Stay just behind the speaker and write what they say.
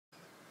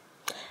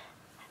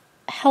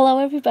Hello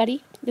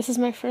everybody, this is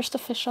my first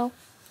official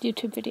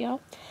YouTube video,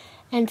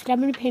 and today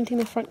I'm going to be painting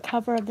the front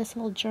cover of this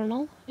little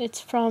journal.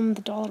 It's from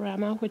the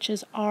Dollarama, which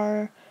is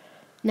our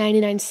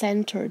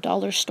 99-cent or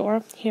dollar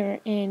store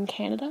here in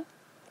Canada,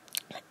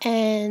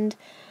 and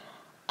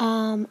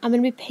I'm going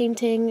to be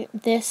painting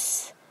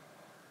this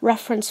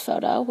reference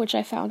photo, which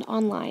I found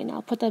online.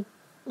 I'll put the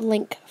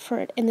link for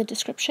it in the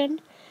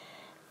description.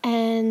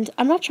 And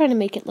I'm not trying to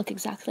make it look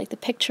exactly like the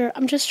picture.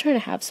 I'm just trying to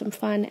have some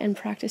fun and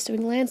practice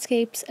doing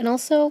landscapes and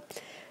also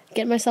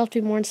get myself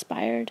to be more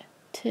inspired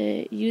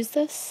to use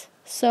this.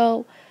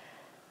 So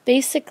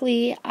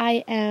basically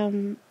I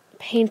am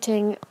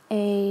painting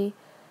a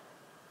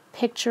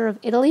picture of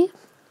Italy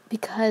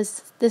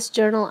because this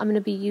journal I'm going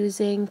to be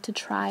using to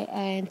try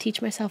and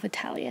teach myself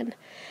Italian.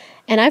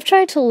 And I've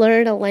tried to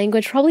learn a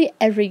language probably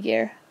every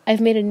year.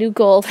 I've made a new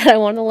goal that I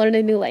want to learn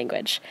a new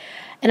language.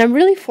 And I'm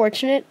really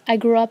fortunate. I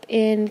grew up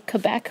in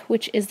Quebec,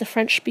 which is the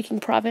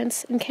French-speaking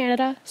province in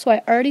Canada, so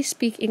I already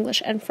speak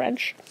English and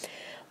French.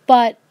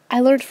 But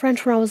I learned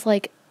French when I was a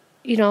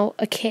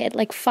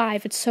kid,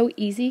 5. It's so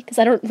easy because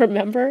I don't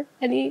remember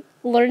any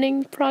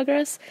learning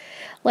progress.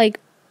 I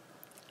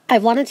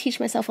want to teach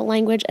myself a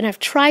language, and I've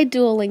tried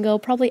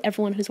Duolingo. Probably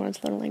everyone who's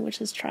wanted to learn a language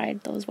has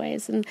tried those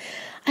ways. And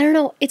I don't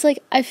know,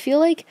 I feel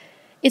like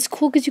it's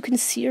cool because you can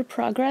see your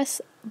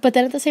progress, but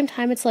then at the same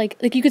time, it's like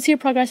you can see your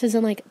progress as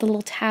in the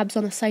little tabs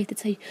on the site that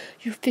say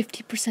you're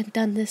 50%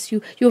 done this,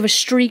 you have a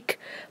streak,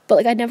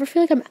 but I never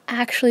feel like I'm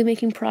actually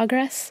making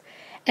progress,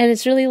 and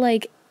it's really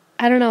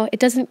I don't know, it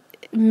doesn't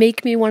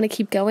make me want to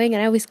keep going,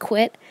 and I always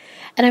quit.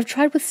 And I've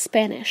tried with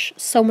Spanish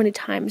so many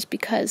times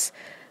because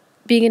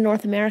being in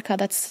North America,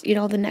 that's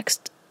the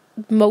next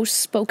most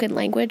spoken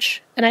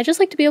language, and I just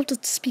like to be able to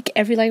speak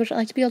every language. I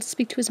like to be able to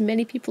speak to as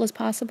many people as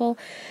possible,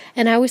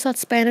 and I always thought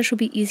Spanish would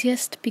be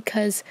easiest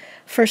because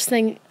first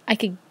thing, I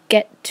could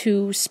get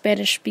to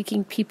Spanish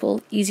speaking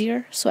people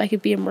easier so I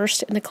could be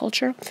immersed in the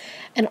culture,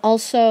 and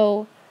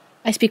also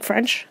I speak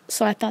French,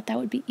 so I thought that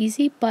would be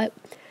easy. But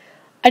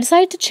I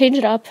decided to change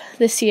it up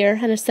this year,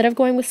 and instead of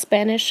going with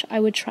Spanish, I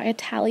would try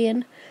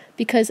Italian,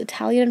 because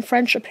Italian and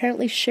French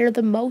apparently share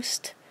the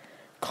most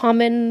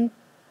commonalities.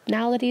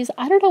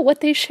 I don't know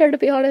what they share, to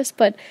be honest,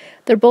 but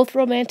they're both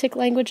romantic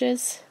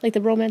languages, the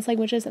romance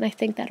languages, and I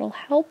think that'll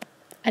help.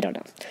 I don't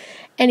know.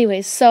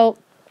 Anyways, so,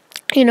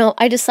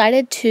 I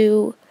decided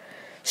to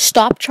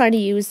stop trying to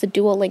use the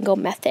Duolingo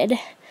method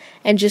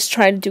and just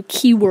try to do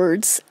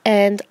keywords,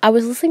 and I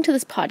was listening to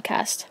this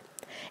podcast.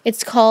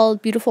 It's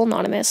called Beautiful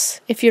Anonymous.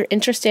 If you're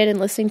interested in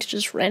listening to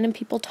just random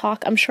people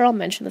talk, I'm sure I'll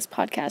mention this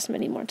podcast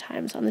many more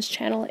times on this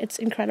channel. It's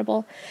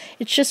incredible.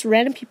 It's just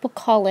random people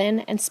call in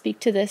and speak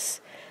to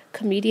this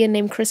comedian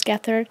named Chris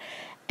Gethard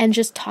and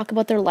just talk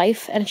about their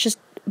life, and it's just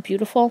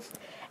beautiful.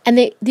 And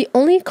the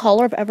only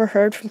caller I've ever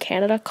heard from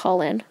Canada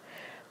called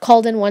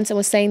in once and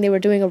was saying they were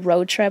doing a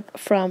road trip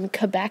from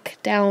Quebec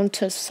down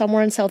to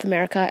somewhere in South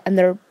America, and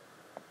their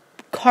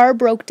car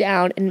broke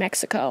down in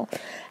Mexico,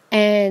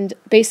 and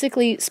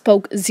basically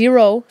spoke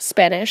zero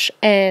Spanish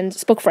and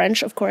spoke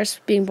French, of course,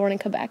 being born in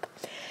Quebec.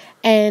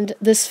 And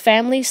this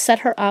family set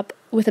her up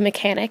with a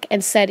mechanic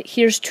and said,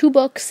 here's 2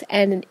 books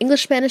and an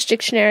English-Spanish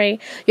dictionary.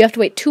 You have to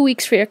wait 2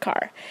 weeks for your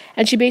car.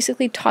 And she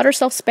basically taught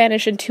herself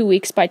Spanish in 2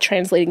 weeks by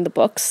translating the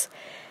books.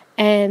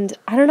 And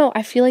I don't know,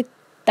 I feel like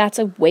that's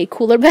a way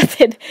cooler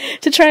method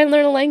to try and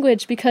learn a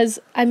language, because,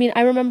 I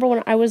remember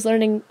when I was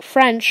learning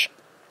French,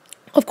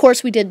 of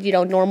course we did,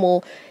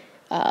 normal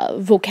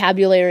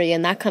vocabulary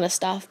and that kind of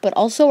stuff, but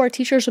also our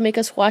teachers would make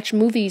us watch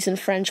movies in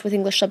French with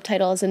English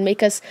subtitles and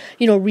make us,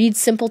 read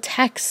simple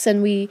texts,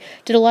 and we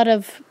did a lot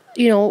of,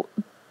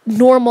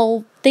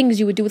 normal things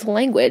you would do with a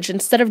language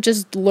instead of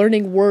just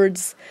learning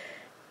words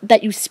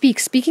that you speak.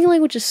 Speaking a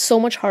language is so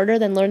much harder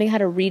than learning how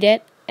to read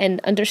it and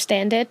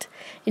understand it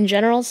in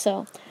general.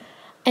 So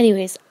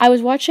anyways, I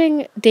was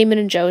watching Damon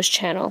and Jo's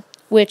channel,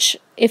 which,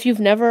 if you've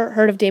never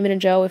heard of Damon and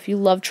Jo, if you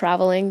love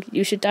traveling,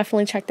 you should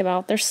definitely check them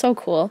out. They're so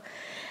cool.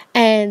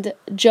 And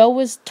Jo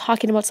was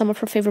talking about some of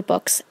her favorite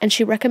books, and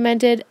she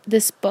recommended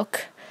this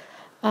book,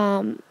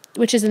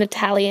 which is in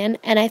Italian,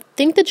 and I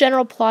think the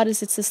general plot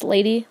is it's this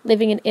lady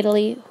living in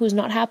Italy who's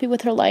not happy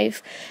with her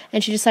life,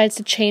 and she decides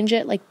to change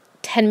it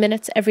 10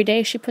 minutes every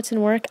day she puts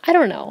in work. I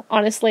don't know,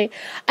 honestly.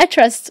 I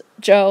trust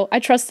Jo. I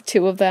trust the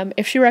two of them.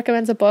 If she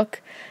recommends a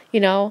book,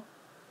 it's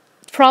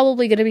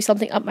probably going to be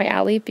something up my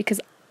alley,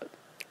 because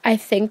I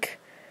think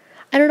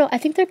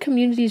their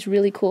community is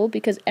really cool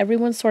because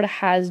everyone sort of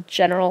has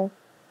general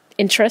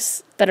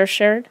interests that are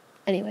shared.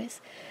 Anyways,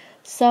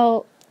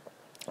 so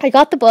I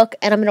got the book,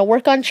 and I'm going to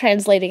work on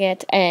translating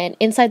it, and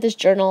inside this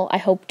journal I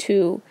hope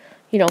to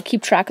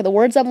keep track of the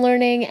words I'm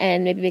learning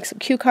and maybe make some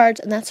cue cards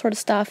and that sort of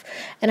stuff.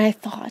 And I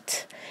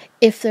thought,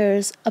 if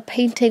there's a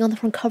painting on the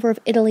front cover of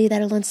Italy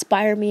that'll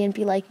inspire me and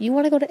be like, you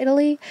want to go to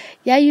Italy?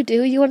 Yeah, you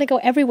do. You want to go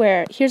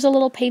everywhere. Here's a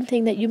little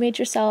painting that you made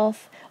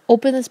yourself.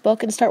 Open this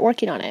book and start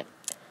working on it.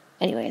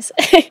 Anyways,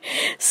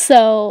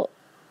 so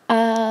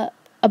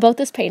about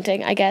this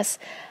painting, I guess,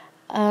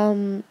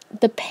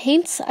 the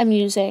paints I'm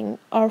using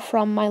are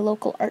from my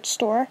local art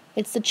store.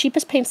 It's the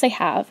cheapest paints they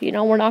have. You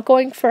know, we're not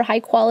going for high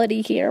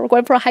quality here. We're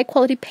going for a high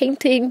quality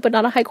painting, but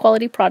not a high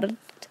quality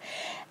product.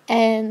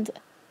 And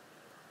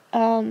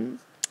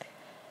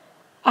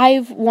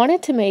I've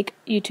wanted to make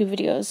YouTube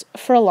videos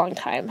for a long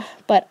time,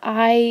 but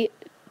I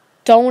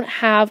don't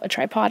have a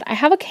tripod. I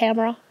have a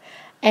camera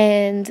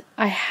and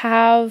I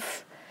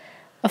have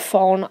a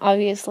phone,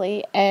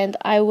 obviously, and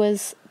I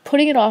was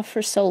putting it off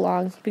for so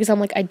long because I'm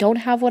like, I don't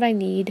have what I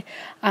need.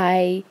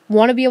 I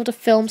want to be able to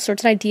film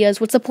certain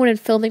ideas. What's the point in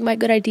filming my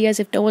good ideas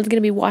if no one's going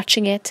to be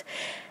watching it?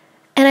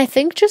 And I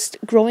think just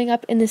growing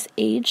up in this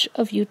age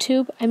of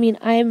YouTube, I mean,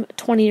 I'm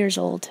 20 years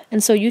old,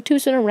 and so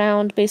YouTube's been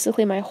around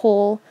basically my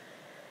whole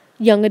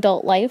young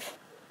adult life.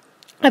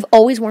 I've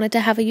always wanted to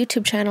have a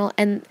YouTube channel,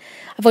 and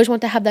I've always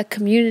wanted to have that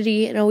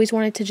community, and always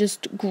wanted to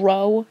just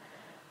grow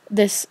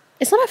this.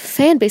 It's not a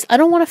fan base. I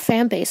don't want a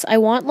fan base. I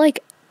want,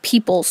 like,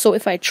 people. So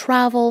if I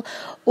travel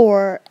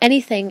or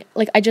anything,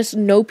 like, I just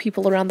know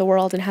people around the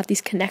world and have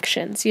these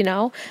connections, you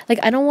know? Like,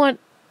 I don't want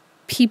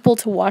people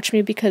to watch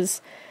me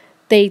because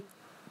they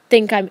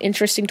think I'm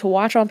interesting to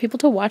watch. I want people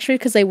to watch me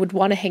because they would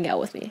want to hang out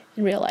with me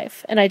in real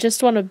life. And I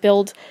just want to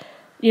build,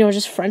 you know,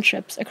 just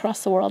friendships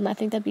across the world, and I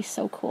think that'd be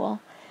so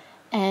cool.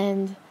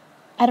 And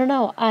I don't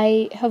know,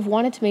 I have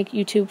wanted to make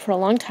YouTube for a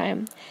long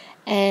time,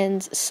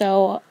 and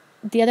so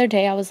the other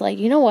day I was like,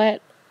 you know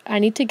what, I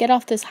need to get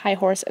off this high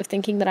horse of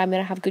thinking that I'm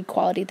going to have good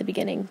quality at the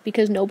beginning,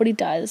 because nobody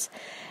does,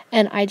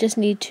 and I just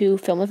need to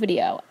film a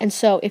video. And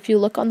so if you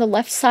look on the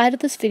left side of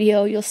this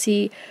video, you'll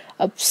see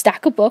a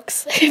stack of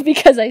books,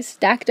 because I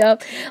stacked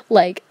up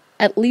like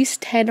at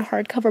least 10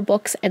 hardcover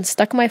books and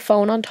stuck my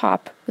phone on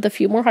top with a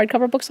few more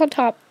hardcover books on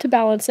top to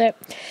balance it.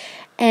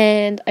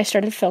 And I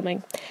started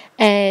filming.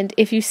 And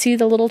if you see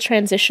the little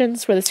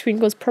transitions where the screen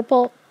goes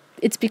purple,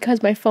 it's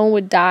because my phone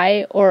would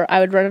die or I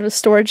would run out of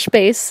storage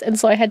space, and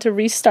so I had to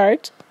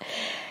restart.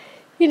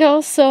 You know,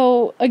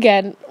 so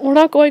again, we're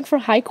not going for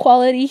high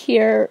quality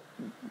here,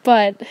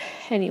 but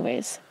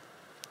anyways.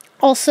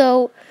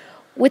 Also,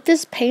 with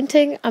this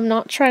painting, I'm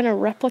not trying to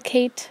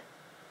replicate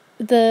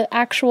the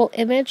actual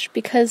image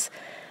because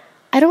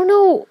I don't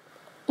know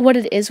what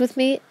it is with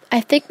me. I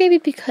think maybe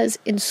because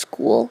in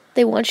school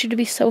they want you to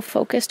be so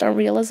focused on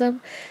realism.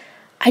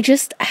 I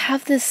just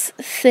have this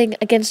thing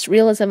against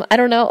realism. I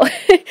don't know.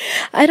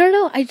 I don't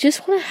know. I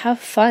just want to have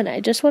fun. I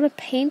just want to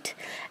paint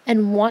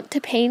and want to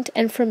paint.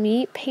 And for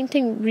me,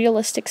 painting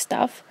realistic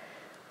stuff,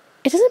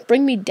 it doesn't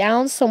bring me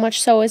down so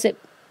much so as it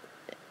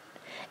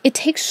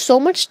takes so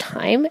much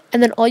time,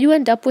 and then all you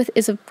end up with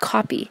is a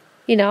copy,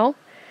 you know?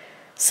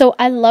 So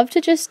I love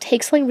to just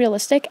take something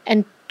realistic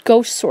and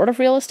go sort of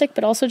realistic,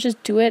 but also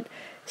just do it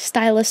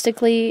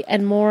stylistically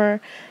and more,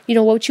 you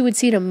know, what you would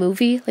see in a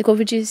movie, like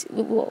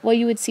what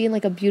you would see in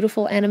like a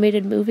beautiful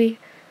animated movie.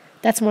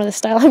 That's more the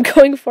style I'm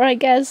going for, I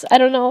guess. I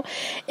don't know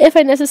if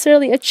I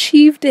necessarily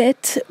achieved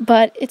it,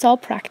 but it's all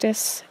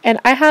practice. And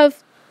I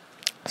have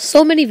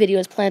so many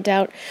videos planned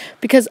out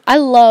because I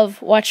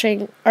love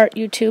watching art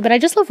YouTube, and I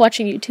just love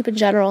watching YouTube in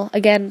general.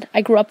 Again,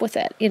 I grew up with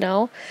it, you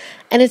know,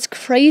 and it's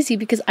crazy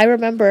because I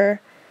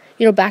remember,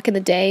 you know, back in the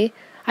day,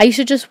 I used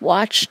to just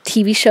watch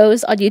TV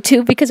shows on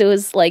YouTube because it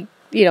was like,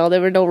 you know,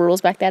 there were no rules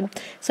back then.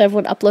 So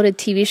everyone uploaded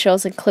TV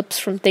shows and clips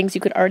from things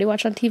you could already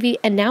watch on TV.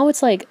 And now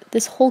it's like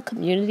this whole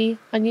community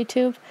on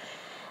YouTube.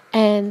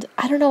 And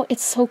I don't know,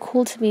 it's so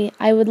cool to me.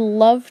 I would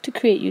love to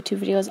create YouTube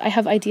videos. I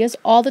have ideas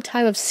all the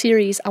time of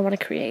series I want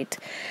to create.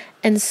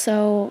 And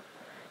so,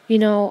 you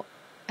know,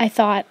 I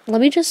thought,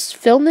 let me just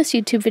film this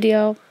YouTube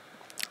video,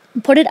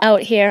 put it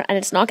out here, and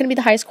it's not going to be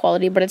the highest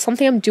quality, but it's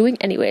something I'm doing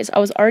anyways. I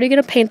was already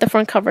going to paint the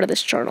front cover of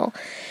this journal.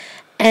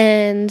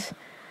 And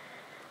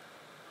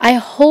I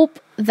hope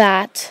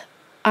that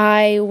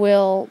I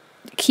will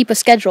keep a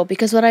schedule,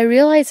 because what I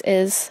realize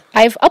is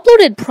I've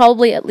uploaded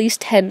probably at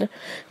least 10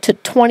 to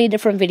 20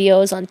 different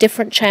videos on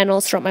different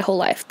channels throughout my whole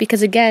life,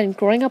 because again,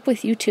 growing up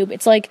with YouTube,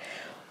 it's like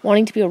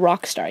wanting to be a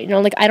rock star, you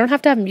know, like I don't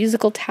have to have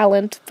musical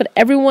talent, but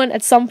everyone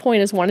at some point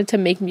has wanted to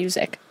make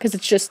music, because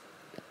it's just,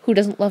 who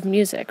doesn't love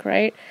music,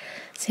 right?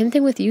 Same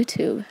thing with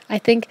YouTube. I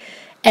think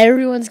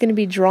everyone's going to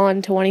be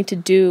drawn to wanting to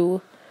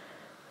do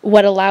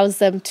what allows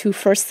them to,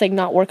 first thing,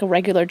 not work a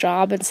regular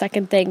job, and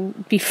second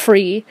thing, be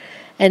free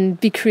and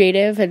be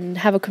creative and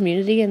have a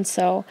community. And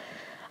so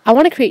I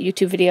want to create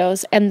YouTube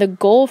videos, and the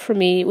goal for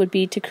me would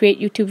be to create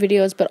YouTube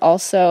videos but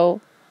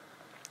also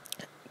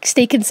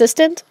stay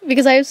consistent,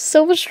 because I have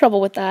so much trouble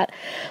with that.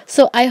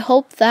 So I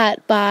hope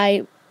that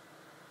by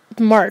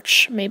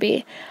March,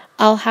 maybe,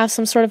 I'll have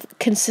some sort of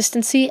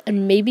consistency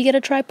and maybe get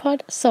a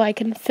tripod so I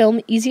can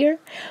film easier.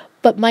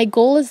 But my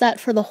goal is that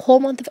for the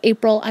whole month of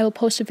April, I will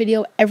post a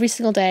video every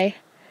single day.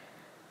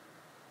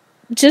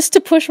 Just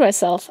to push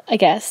myself, I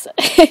guess.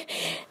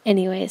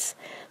 Anyways,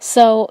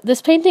 so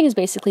this painting is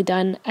basically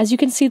done. As you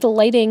can see, the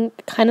lighting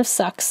kind of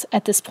sucks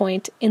at this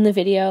point in the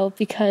video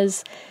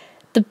because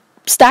the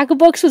stack of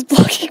books was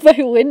blocking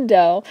my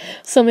window.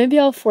 So maybe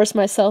I'll force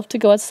myself to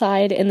go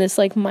outside in this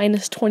like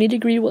minus 20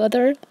 degree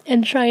weather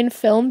and try and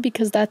film,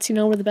 because that's, you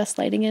know, where the best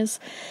lighting is.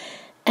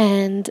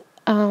 And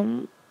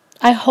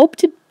I hope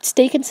to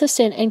stay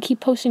consistent and keep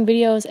posting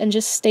videos and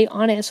just stay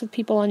honest with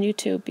people on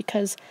YouTube,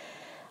 because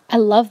I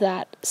love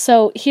that.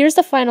 So here's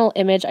the final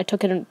image. I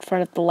took it in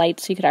front of the light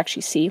so you could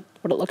actually see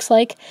what it looks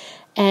like.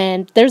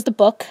 And there's the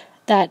book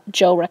that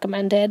Jo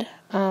recommended.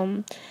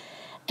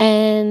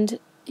 And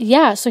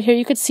yeah, so here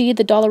you could see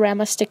the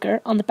Dollarama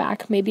sticker on the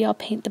back. Maybe I'll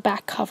paint the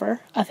back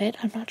cover of it.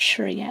 I'm not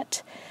sure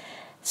yet.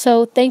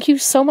 So thank you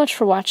so much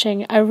for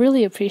watching. I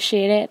really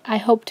appreciate it. I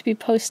hope to be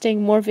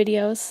posting more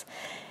videos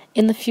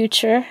in the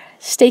future.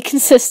 Stay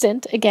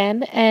consistent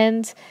again,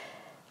 and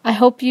I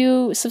hope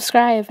you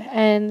subscribe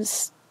and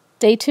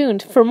stay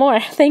tuned for more.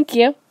 Thank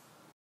you.